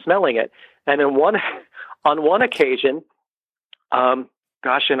 and I'm smelling it. And on one occasion, and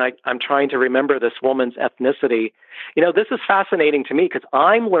I'm trying to remember this woman's ethnicity. This is fascinating to me because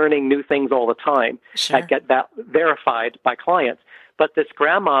I'm learning new things all the time that get verified by clients. But this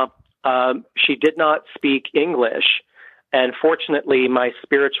grandma, she did not speak English. And fortunately, my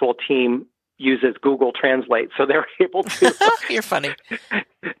spiritual team uses Google Translate. So they're able to You're funny.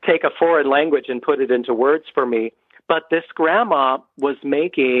 take a foreign language and put it into words for me. But this grandma was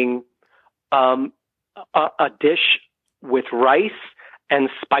making a dish with rice and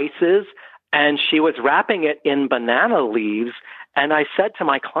spices, and she was wrapping it in banana leaves. And I said to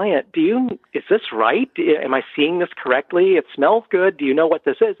my client, is this right? Am I seeing this correctly? It smells good. Do you know what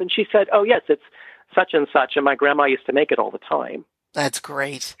this is? And she said, oh, yes, it's such and such. And my grandma used to make it all the time. That's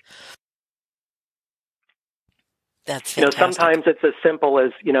great. That's fantastic. Sometimes it's as simple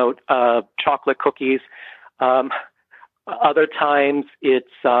as, chocolate cookies. Other times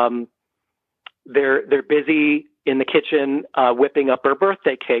it's, they're busy in the kitchen whipping up her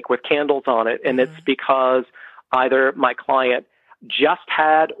birthday cake with candles on it. And it's because either my client just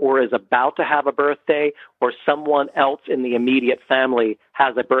had or is about to have a birthday, or someone else in the immediate family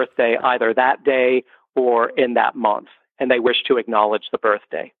has a birthday either that day or in that month, and they wish to acknowledge the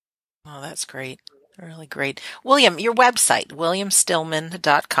birthday. Oh, that's great. Really great. William, your website,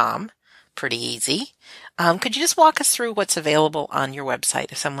 williamstillman.com. Pretty easy. Could you just walk us through what's available on your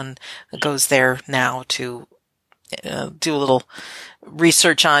website if someone goes there now to do a little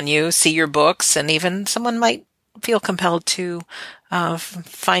research on you, see your books, and even someone might feel compelled to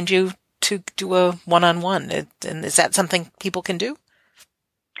find you to do a one-on-one. And is that something people can do?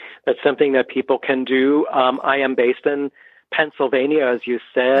 That's something that people can do. I am based in Pennsylvania, as you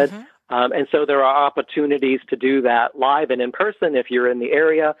said, and so there are opportunities to do that live and in person if you're in the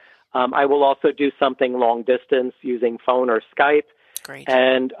area. I will also do something long distance using phone or Skype. Great.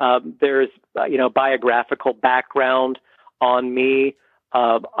 And there's biographical background on me,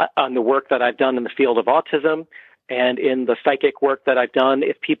 on the work that I've done in the field of autism and in the psychic work that I've done.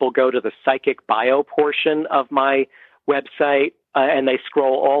 If people go to the psychic bio portion of my website and they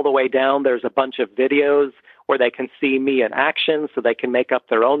scroll all the way down, there's a bunch of videos where they can see me in action so they can make up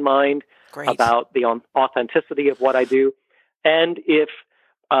their own mind about the authenticity of what I do. And if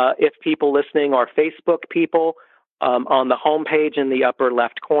people listening are Facebook people, on the homepage in the upper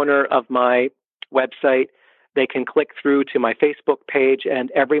left corner of my website, they can click through to my Facebook page, and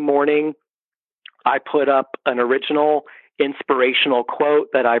every morning I put up an original inspirational quote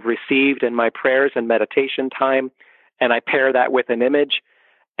that I've received in my prayers and meditation time, and I pair that with an image,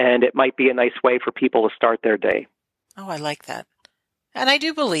 and it might be a nice way for people to start their day. Oh, I like that. And I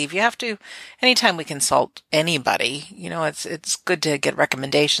do believe you have to, anytime we consult anybody, it's good to get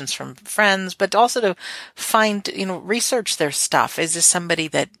recommendations from friends, but also to find, research their stuff. Is this somebody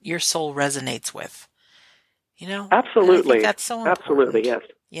that your soul resonates with? Absolutely. I think that's so important. Absolutely, yes.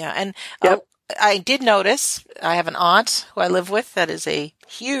 Yeah. And I did notice I have an aunt who I live with that is a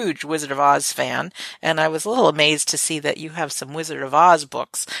huge Wizard of Oz fan. And I was a little amazed to see that you have some Wizard of Oz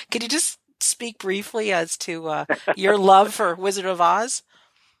books. Could you just speak briefly as to your love for Wizard of Oz?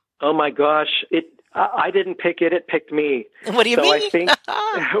 Oh my gosh, I didn't pick it; it picked me. What do you mean?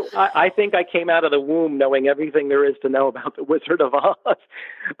 I think I came out of the womb knowing everything there is to know about the Wizard of Oz.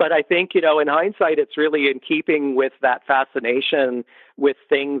 But I think in hindsight, it's really in keeping with that fascination with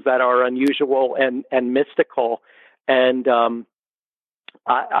things that are unusual and mystical. And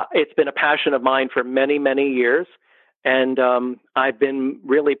it's been a passion of mine for many, many years. And I've been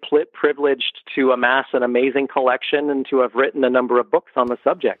really privileged to amass an amazing collection and to have written a number of books on the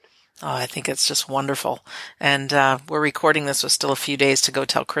subject. Oh, I think it's just wonderful. And we're recording this with still a few days to go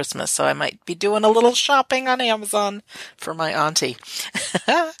till Christmas, so I might be doing a little shopping on Amazon for my auntie.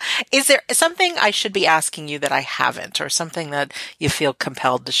 Is there something I should be asking you that I haven't, or something that you feel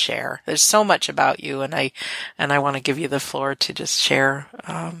compelled to share? There's so much about you, and I want to give you the floor to just share.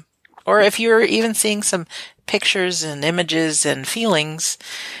 Or if you're even seeing some pictures and images and feelings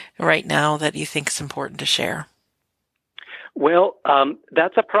right now that you think is important to share. Well,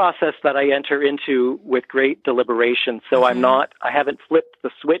 that's a process that I enter into with great deliberation. So I haven't flipped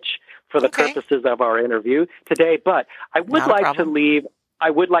the switch for the purposes of our interview today, but I would like to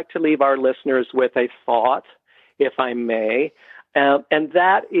leave our listeners with a thought, if I may, and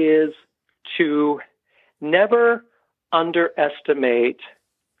that is to never underestimate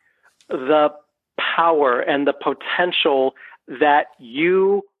the power and the potential that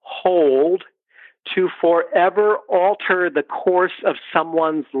you hold to forever alter the course of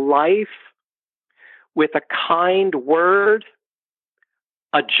someone's life with a kind word,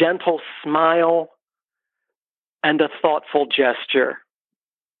 a gentle smile, and a thoughtful gesture.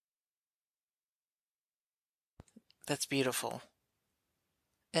 That's beautiful.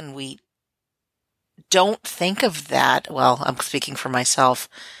 And we don't think of that. Well, I'm speaking for myself.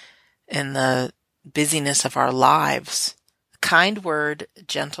 In the busyness of our lives, a kind word,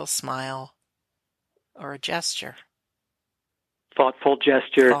 gentle smile, or a gesture. Thoughtful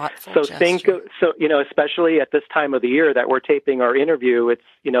gesture. Especially at this time of the year that we're taping our interview, it's,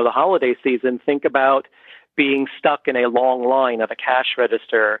 the holiday season. Think about being stuck in a long line at a cash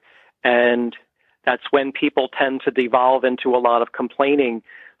register. And that's when people tend to devolve into a lot of complaining.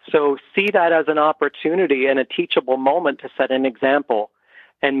 So see that as an opportunity and a teachable moment to set an example.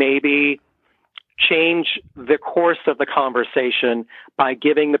 And maybe change the course of the conversation by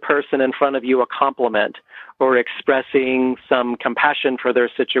giving the person in front of you a compliment or expressing some compassion for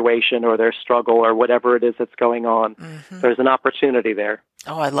their situation or their struggle or whatever it is that's going on. Mm-hmm. There's an opportunity there.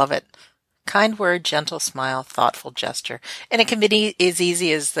 Oh, I love it. Kind word, gentle smile, thoughtful gesture. And it can be as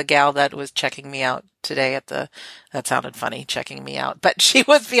easy as the gal that was checking me out today that sounded funny, checking me out. But she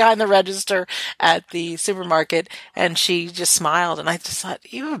was behind the register at the supermarket and she just smiled. And I just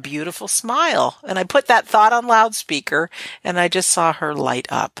thought, you have a beautiful smile. And I put that thought on loudspeaker and I just saw her light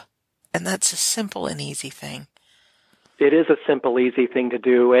up. And that's a simple and easy thing. It is a simple, easy thing to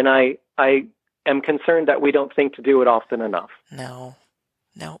do. And I am concerned that we don't think to do it often enough. No.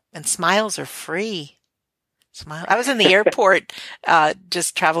 And smiles are free. Smile. I was in the airport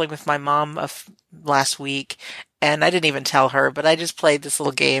just traveling with my mom last week, and I didn't even tell her, but I just played this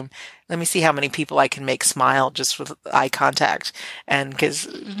little game. Let me see how many people I can make smile just with eye contact. And because,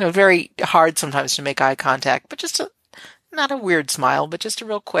 very hard sometimes to make eye contact, but just not a weird smile, but just a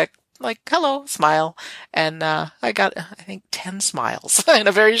real quick, like, hello, smile. And I got, I think, 10 smiles in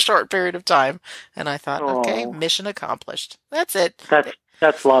a very short period of time. And I thought, okay, mission accomplished. That's it.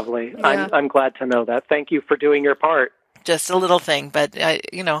 That's lovely. Yeah. I'm glad to know that. Thank you for doing your part. Just a little thing, but I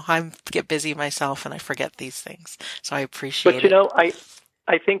get busy myself and I forget these things. So I appreciate it. But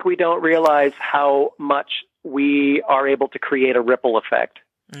I think we don't realize how much we are able to create a ripple effect.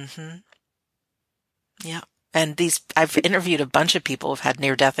 Mm-hmm. Yeah. And I've interviewed a bunch of people who've had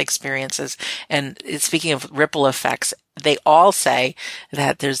near-death experiences. And speaking of ripple effects, they all say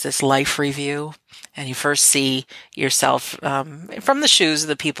that there's this life review, and you first see yourself from the shoes of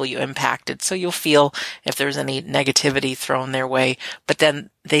the people you impacted. So you'll feel if there's any negativity thrown their way. But then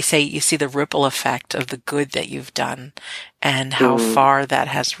they say you see the ripple effect of the good that you've done and how far that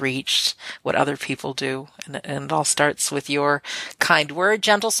has reached what other people do. And it all starts with your kind word,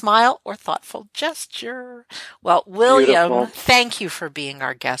 gentle smile, or thoughtful gesture. Well, William, beautiful. Thank you for being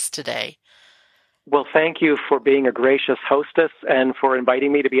our guest today. Well, thank you for being a gracious hostess and for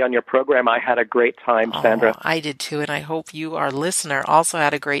inviting me to be on your program. I had a great time, Sandra. I did too, and I hope you, our listener, also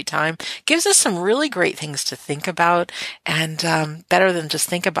had a great time. Gives us some really great things to think about, and better than just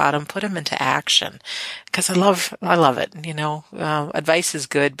think about them, put them into action. Because I love it. Advice is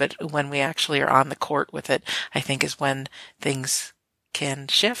good, but when we actually are on the court with it, I think is when things can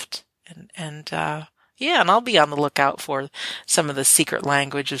shift and I'll be on the lookout for some of the secret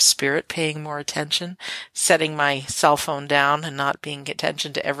language of spirit, paying more attention, setting my cell phone down and not paying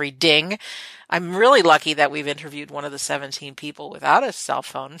attention to every ding. I'm really lucky that we've interviewed one of the 17 people without a cell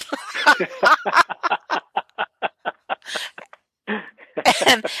phone.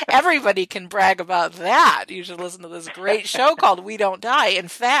 And everybody can brag about that. You should listen to this great show called We Don't Die. In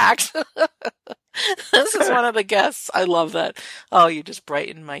fact, this is one of the guests. I love that. Oh, you just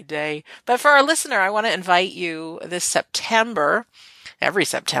brighten my day. But for our listener, I want to invite you this September. Every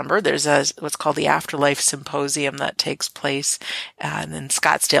September, there's what's called the Afterlife Symposium that takes place in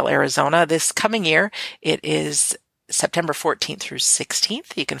Scottsdale, Arizona. This coming year, it is September 14th through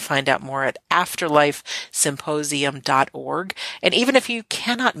 16th. You can find out more at afterlifesymposium.org. And even if you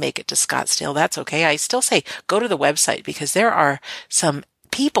cannot make it to Scottsdale, that's okay. I still say go to the website because there are some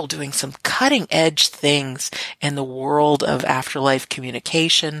people doing some cutting edge things in the world of afterlife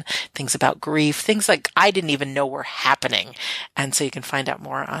communication, things about grief, things like I didn't even know were happening. And so you can find out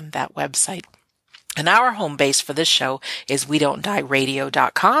more on that website. And our home base for this show is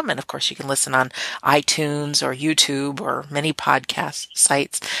WeDon'tDieRadio.com. And of course, you can listen on iTunes or YouTube or many podcast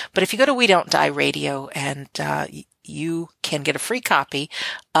sites. But if you go to We Don't Die Radio and you can get a free copy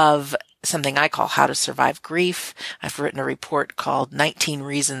of something I call How to Survive Grief. I've written a report called 19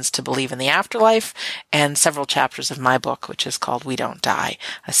 Reasons to Believe in the Afterlife and several chapters of my book, which is called We Don't Die,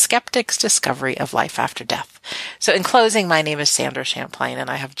 A Skeptic's Discovery of Life After Death. So in closing, my name is Sandra Champlain, and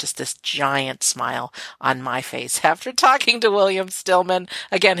I have just this giant smile on my face after talking to William Stillman.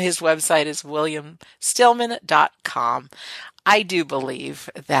 Again, his website is williamstillman.com. I do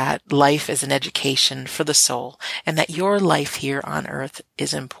believe that life is an education for the soul and that your life here on earth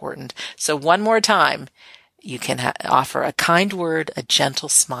is important. So one more time, you can offer a kind word, a gentle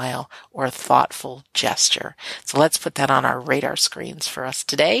smile, or a thoughtful gesture. So let's put that on our radar screens for us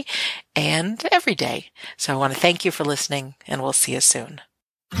today and every day. So I want to thank you for listening, and we'll see you soon.